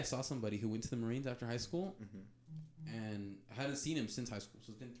 The other day, I saw somebody who went to the Marines after high school, and I hadn't seen him since high school,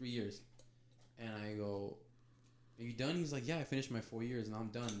 so it's been 3 years. And I go, "Are you done?" He's like, "Yeah, I finished my 4 years, and I'm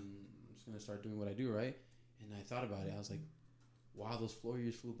done. I'm just gonna start doing what I do, right?" And I thought about it. I was like, "Wow, those 4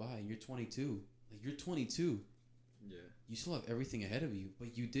 years flew by, and you're 22. Like you're 22. Yeah. You still have everything ahead of you,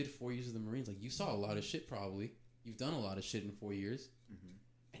 but you did 4 years of the Marines. Like you saw a lot of shit, probably. You've done a lot of shit in 4 years,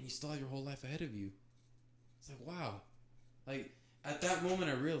 and you still have your whole life ahead of you. It's like, wow. Like at that moment,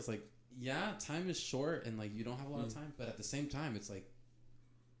 I realized, like, yeah, time is short, and like you don't have a lot of time, but at the same time, it's like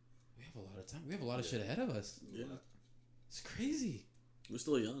we have a lot of time. We have a lot of shit ahead of us. Yeah. It's crazy. We're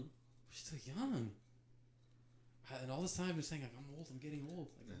still young. We're still young. And all this time, I'm just saying, like, I'm old. I'm getting old.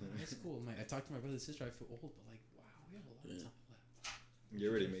 Like, I'm in high school. I'm like, I talk to my brother and sister. I feel old, but like, wow, we have a lot of time left.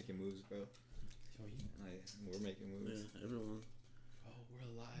 You're already making moves, bro. Yo, We're making moves. Yeah. Everyone. bro, we're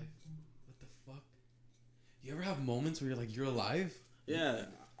alive. What the fuck? You ever have moments where you're like, you're alive? Yeah.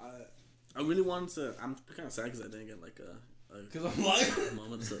 I really wanted to. I'm kind of sad because I didn't get like a Because I'm alive?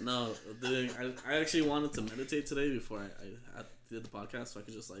 moment to. No, I actually wanted to meditate today before I did the podcast, so I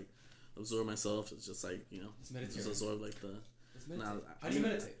could just like absorb myself. It's just like, you know, Let's meditate. just absorb like the. Let's meditate. Nah, How do you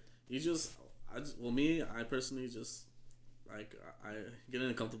meditate? You just, well, me, I personally just like I get in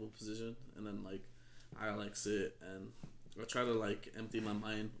a comfortable position and then like I like sit and I try to like empty my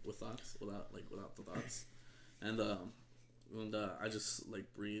mind with thoughts without the thoughts, and I just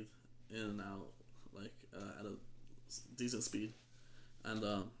like breathe in and out like at a decent speed, and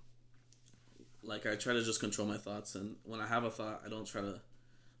like I try to just control my thoughts, and when I have a thought, I don't try to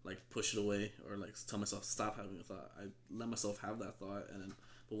like push it away or like tell myself stop having a thought. I let myself have that thought, and then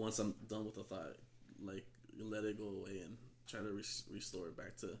but once I'm done with the thought, like let it go away and try to restore it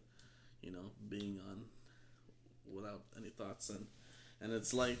back to, you know, being on without any thoughts. And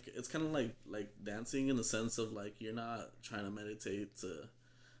it's like it's kind of like dancing in the sense of like you're not trying to meditate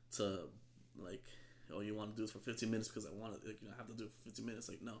to like, oh, you want to do this for 15 minutes because I want to, like, you know, I have to do it for 15 minutes.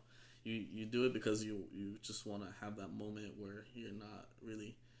 Like, no, you do it because you just want to have that moment where you're not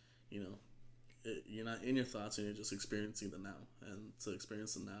really, you know, you're not in your thoughts and you're just experiencing the now. And to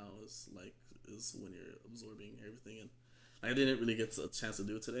experience the now is when you're absorbing everything. And I didn't really get a chance to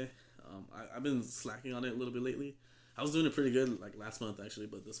do it today. I've been slacking on it a little bit lately. I was doing it pretty good like last month actually,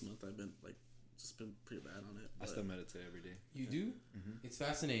 but this month I've been like just been pretty bad on it. I still meditate every day. You do? Mm-hmm. It's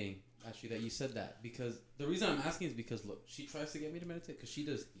fascinating, actually, that you said that. Because the reason I'm asking is because, look, she tries to get me to meditate because she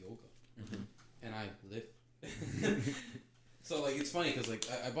does yoga. Mm-hmm. And I lift. So, like, it's funny because, like,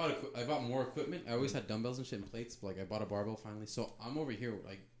 I bought more equipment. I always had dumbbells and shit and plates. But, like, I bought a barbell finally. So, I'm over here,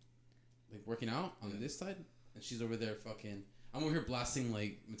 like working out on this side. And she's over there fucking... I'm over here blasting,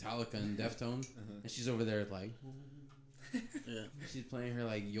 like, Metallica and Deftones. And she's over there, like... Yeah. She's playing her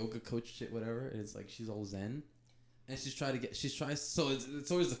like yoga coach shit, whatever. And it's like she's all zen, and so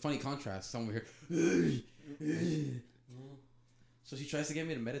it's always the funny contrast. I'm over here, so she tries to get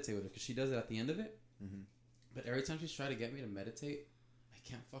me to meditate with her because she does it at the end of it. Mm-hmm. But every time she's trying to get me to meditate, I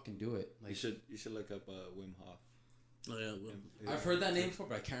can't fucking do it. Like You should look up Wim Hof. Oh yeah. Well, I've heard that name before,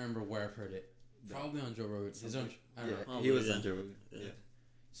 but I can't remember where I've heard it. Probably on Joe Rogan. I don't know. Oh, he was yeah. on Joe Rogan. Yeah.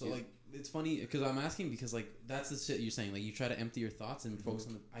 So like it's funny because I'm asking because like that's the shit you're saying. Like you try to empty your thoughts and focus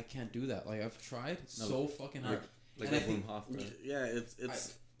on. I can't do that. Like I've tried so fucking hard. Like And I Wim think- Hof, bro. Yeah,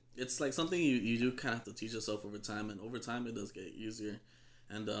 it's like something you do kind of have to teach yourself over time, and over time it does get easier.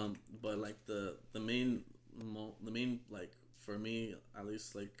 And but like the main like for me at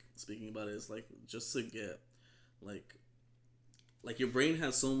least, like speaking about it, is like just to get like your brain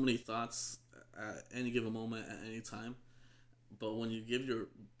has so many thoughts at any given moment at any time, but when you give your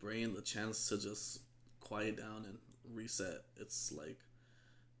brain the chance to just quiet down and reset. It's like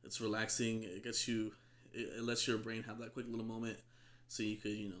it's relaxing. It gets you. It lets your brain have that quick little moment, so you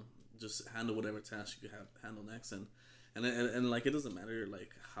could just handle whatever task you could handle next. And like it doesn't matter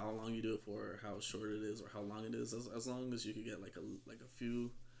like how long you do it for, or how short it is, or how long it is. As long as you could get like a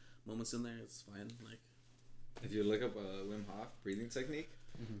few moments in there, it's fine. Like if you look up a Wim Hof breathing technique,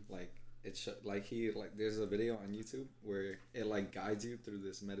 like it's like there's a video on YouTube where it like guides you through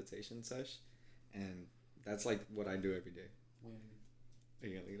this meditation sesh, and that's like what I do every day. Are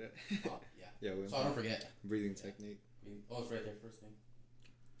you gonna look at it? Oh, yeah. Yeah. Wim so I don't forget. Breathing technique. Oh, it's right there, first thing.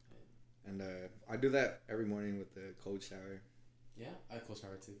 And I do that every morning with the cold shower. Yeah, I cold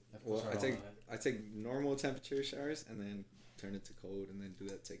shower too. I take normal temperature showers and then turn it to cold and then do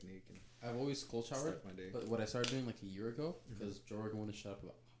that technique. And I've always cold showered, start my day. but what I started doing like a year ago, because Joe Rogan wanted to shut up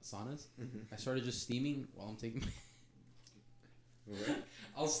about saunas, I started just steaming while I'm taking.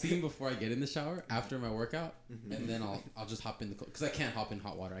 I'll steam before I get in the shower after my workout, and then I'll just hop in the because I can't hop in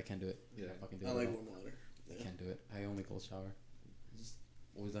hot water. I can't do it. Yeah, I like warm water. Yeah. I can't do it. I only cold shower. I just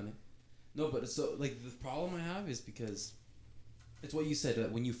always done it. No, but so like the problem I have is because it's what you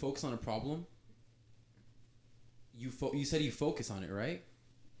said. When you focus on a problem, you said you focus on it, right?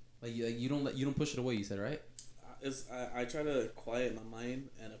 Like you don't push it away. You said, right? I try to quiet my mind,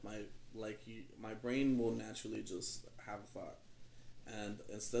 and if my brain will naturally just have a thought, and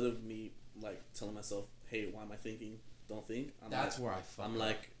instead of me like telling myself, hey, why am I thinking? Don't think. That's where I fuck I'm up.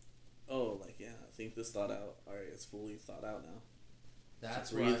 like, oh, like yeah, think this thought out. All right, it's fully thought out now.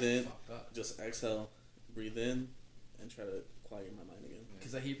 That's where where breathe in, fuck up. just exhale, breathe in, and try to quiet my mind again.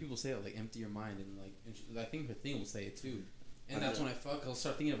 Because I hear people say it, like empty your mind, and like I think her thing will say it too. And that's when I'll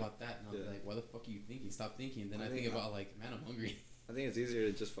start thinking about that, and I'll be like, why the fuck are you thinking? Stop thinking. And then I think about like, man, I'm hungry. I think it's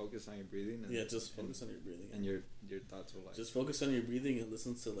easier to just focus on your breathing. And, just focus on your breathing. And your thoughts will like. Just focus on your breathing and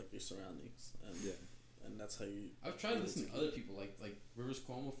listen to like your surroundings. And and that's how you. I've tried to listen to other people, like Rivers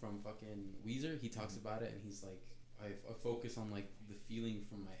Cuomo from fucking Weezer. He talks about it, and he's like, I focus on like the feeling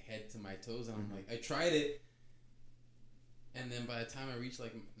from my head to my toes, and I'm like, I tried it. And then by the time I reach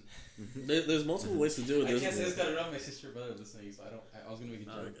like, there's multiple ways to do it. I can't say it's got it up. My sister or brother listening, so I was gonna make a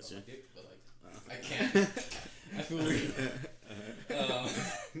joke about my dick, but like I can't. I feel weird.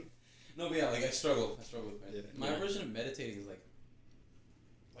 No, but yeah, like I struggle with it. My version of meditating is like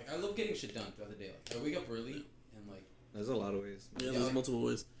I love getting shit done throughout the day. Like I wake up early and like. There's a lot of ways. Yeah, there's multiple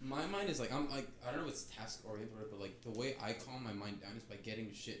ways. My mind is like I'm like I don't know if it's task oriented, but like the way I calm my mind down is by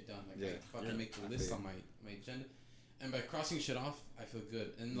getting shit done. Like I fucking make the list on my agenda. And by crossing shit off, I feel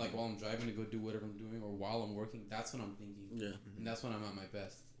good. And like while I'm driving to go do whatever I'm doing, or while I'm working, that's when I'm thinking. Yeah. And that's when I'm at my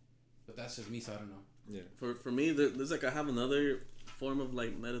best. But that's just me, so I don't know. Yeah. For me, there's like I have another form of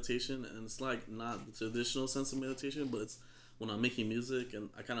like meditation, and it's like not the traditional sense of meditation, but it's when I'm making music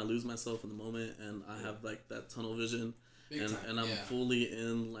and I kind of lose myself in the moment, and I have like that tunnel vision, and I'm fully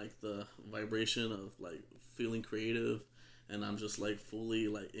in like the vibration of like feeling creative. And I'm just like fully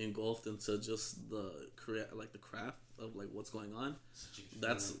like engulfed into just the craft of like what's going on.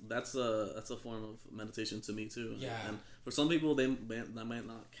 That's a form of meditation to me too. Yeah. And for some people that might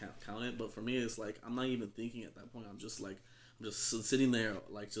not count it, but for me it's like I'm not even thinking at that point. I'm just sitting there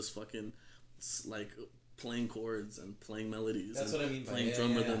like just fucking like playing chords and playing melodies. That's what I mean. Playing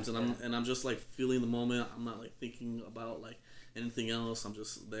drum rhythms, and I'm just like feeling the moment. I'm not like thinking about like anything else. I'm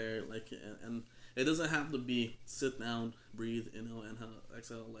just there like and it doesn't have to be sit down, breathe, inhale,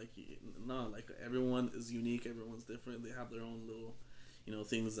 exhale. Like no, like everyone is unique. Everyone's different. They have their own little,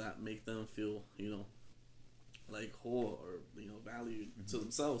 things that make them feel, like whole or valued to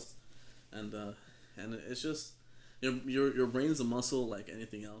themselves. And it's just your brain's a muscle like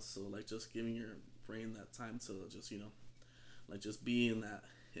anything else. So like just giving your brain that time to just like just be in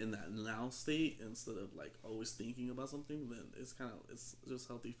that now state instead of like always thinking about something. Then it's just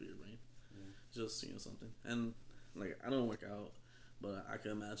healthy for your brain. Just something. And like I don't work out, but I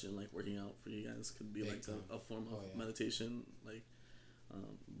can imagine like working out for you guys could be like a form of meditation. Like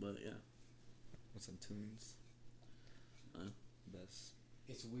but yeah. What's on tunes? Best.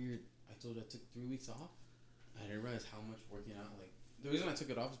 It's weird. I told you I took 3 weeks off. I didn't realize how much working out like the reason I took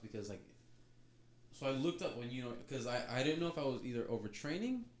it off is because like so I looked up when because I didn't know if I was either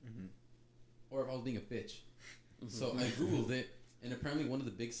overtraining or if I was being a bitch. So I googled it. And apparently one of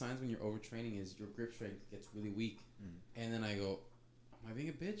the big signs when you're overtraining is your grip strength gets really weak. And then I go, am I being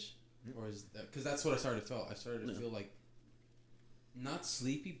a bitch? Or is that... Because that's what I started to feel. I started to feel like... Not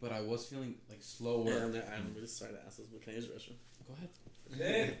sleepy, but I was feeling like slower. Yeah, I'm really sorry to ask this, but can I use the restroom? Go ahead.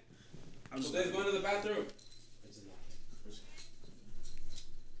 Hey! I'm just going to the bathroom.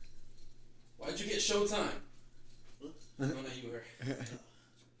 Why'd you get Showtime? No, not you, her.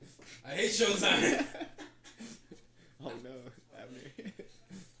 I hate Showtime. partner.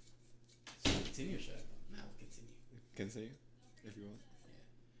 So continue, shut up. Now we'll continue. Continue, if you want.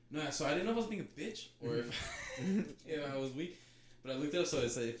 No, so I didn't know if I was being a bitch or if I was weak. But I looked up, so it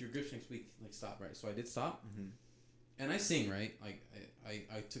said if your grip strength's weak, like stop, right? So I did stop. And I sing, right? Like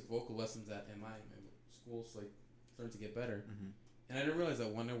I took vocal lessons at my school, so like learned to get better. And I didn't realize that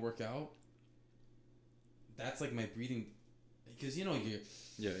when I work out, that's like my breathing, because you know you're.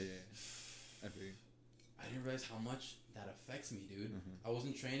 Yeah. I feel you. I didn't realize how much that affects me, dude. I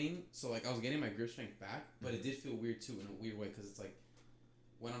wasn't training, so like I was getting my grip strength back, but it did feel weird too in a weird way, because it's like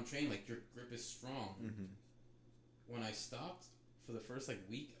when I'm training, like your grip is strong. When I stopped for the first like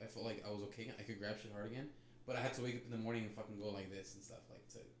week, I felt like I was okay. I could grab shit hard again, but I had to wake up in the morning and fucking go like this and stuff, like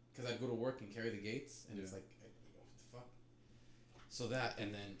because I'd go to work and carry the gates, and it's like, what the fuck. So that,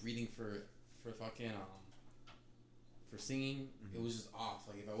 and then breathing for fucking for singing, it was just off.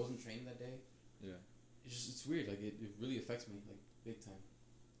 Like if I wasn't training that day, it's weird. Like it really affects me like big time.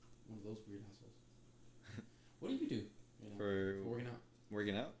 One of those weird assholes. What do you do? For working out?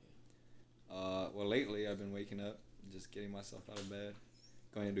 Working out? Yeah. Well, lately I've been waking up, just getting myself out of bed,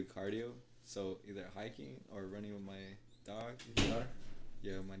 going to do cardio. So either hiking or running with my dog. Your daughter?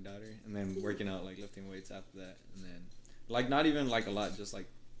 Yeah, my daughter. And then working out, like lifting weights after that. And then, like, not even like a lot, just like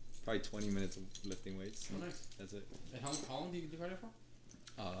probably 20 minutes of lifting weights. Oh, nice. That's it. And how long do you do cardio for?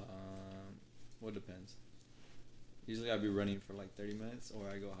 Well, it depends. Usually I'll be running for like 30 minutes, or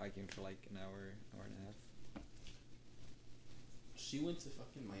I go hiking for like an hour and a half. She went to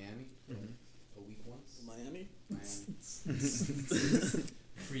fucking Miami for like a week once. Miami?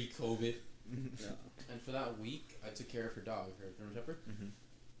 Pre-COVID. Yeah. And for that week, I took care of her dog, her German Shepherd.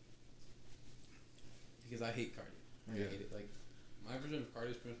 Because I hate cardio. I hate it. Like, my version of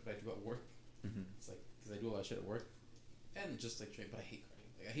cardio is pretty much what I do at work. It's like, because I do a lot of shit at work. And just like train, but I hate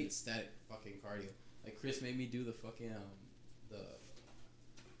cardio. Like, I hate static fucking cardio. Like, Chris made me do the fucking,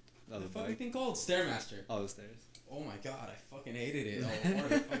 the fucking thing called? Stairmaster. Oh, the stairs. Oh my god, I fucking hated it. I wanted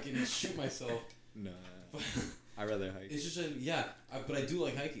to fucking shoot myself. No. I'd rather hike. It's just but I do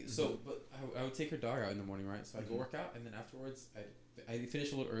like hiking. So, but I would take her dog out in the morning, right? So I'd go work out, and then afterwards, I'd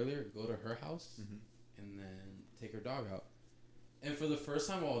finish a little earlier, go to her house, and then take her dog out. And for the first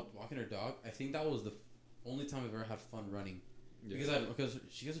time while walking her dog, I think that was the only time I've ever had fun running. Yeah. Because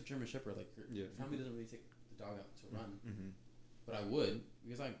she has a German Shepherd, like her family doesn't really take the dog out to run, but I would,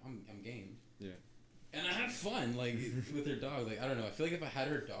 because I'm game. Yeah. And I had fun, like, with her dog. Like, I don't know. I feel like if I had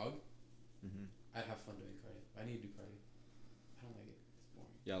her dog, I'd have fun doing cardio. I need to do cardio. I don't like it. It's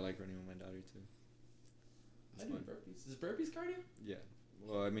boring. Yeah, I like running with my daughter, too. I do burpees. Is burpees cardio? Yeah.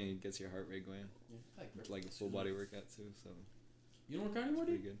 Well, I mean, it gets your heart rate going. Yeah, I like burpees. It's like a full body workout, too, so. You don't work out anymore,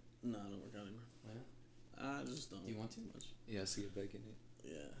 dude? Pretty good. No, I don't work out anymore. Why not? I just don't. Do you want to? Much. Yeah, so get back in it.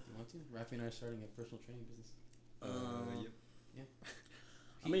 Yeah. Do you want to? Rafi and I are starting a personal training business. Yep. Yeah.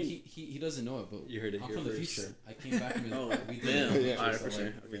 I mean, he doesn't know it, but you heard it I'm here from the first. future. I came back and we did. Yeah, Alright, for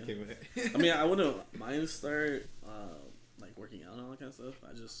sure. I mean, I wouldn't mind start like working out and all that kind of stuff.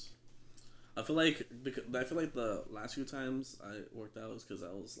 I feel like the last few times I worked out was because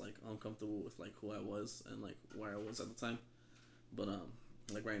I was like uncomfortable with like who I was and like where I was at the time. But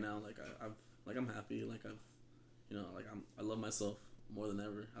like right now, like I'm happy. Like I love myself more than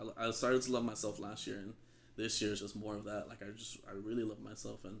ever. I started to love myself last year, and this year is just more of that. Like I really love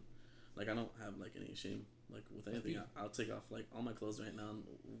myself, and like I don't have like any shame like with anything. I'll take off like all my clothes right now and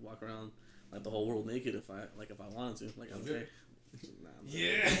walk around like the whole world naked if I wanted to. Like I'm okay.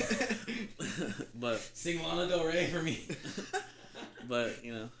 Yeah. But sing Lana Del Rey for me. But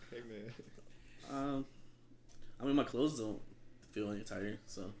you know, hey man. I mean my clothes don't feel any tighter,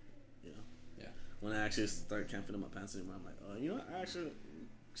 so you know. Yeah. When I actually start can't fit in my pants anymore, I'm like, oh, you know what? I actually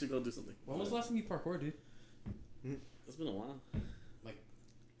should go do something. When was the last time you parkour, dude? It's been a while. Like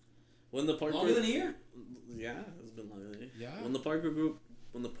when the parkour longer than a year? Yeah, it's been longer than a year. Yeah. When the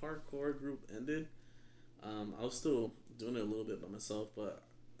parkour group ended, I was still doing it a little bit by myself, but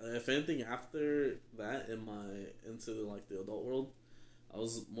if anything after that into like the adult world, I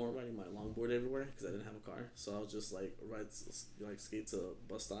was more riding my longboard everywhere because I didn't have a car, so I was just like skate to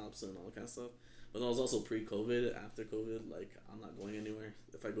bus stops and all that kind of stuff. But it was also pre-COVID. After COVID, like I'm not going anywhere.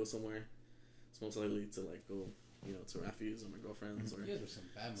 If I go somewhere, it's most likely to like go, you know, to Rafi's or my girlfriend's or. You guys were some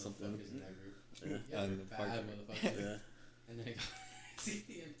bad motherfuckers in that group. Yeah, bad motherfuckers. Yeah. And then I got see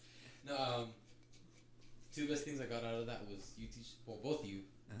the end. No, two best things I got out of that was you teach. Well, both of you.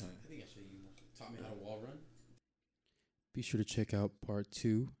 I think actually you taught me how to wall run. Be sure to check out part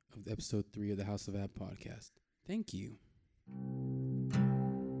 2 of episode 3 of the House of Ab podcast. Thank you.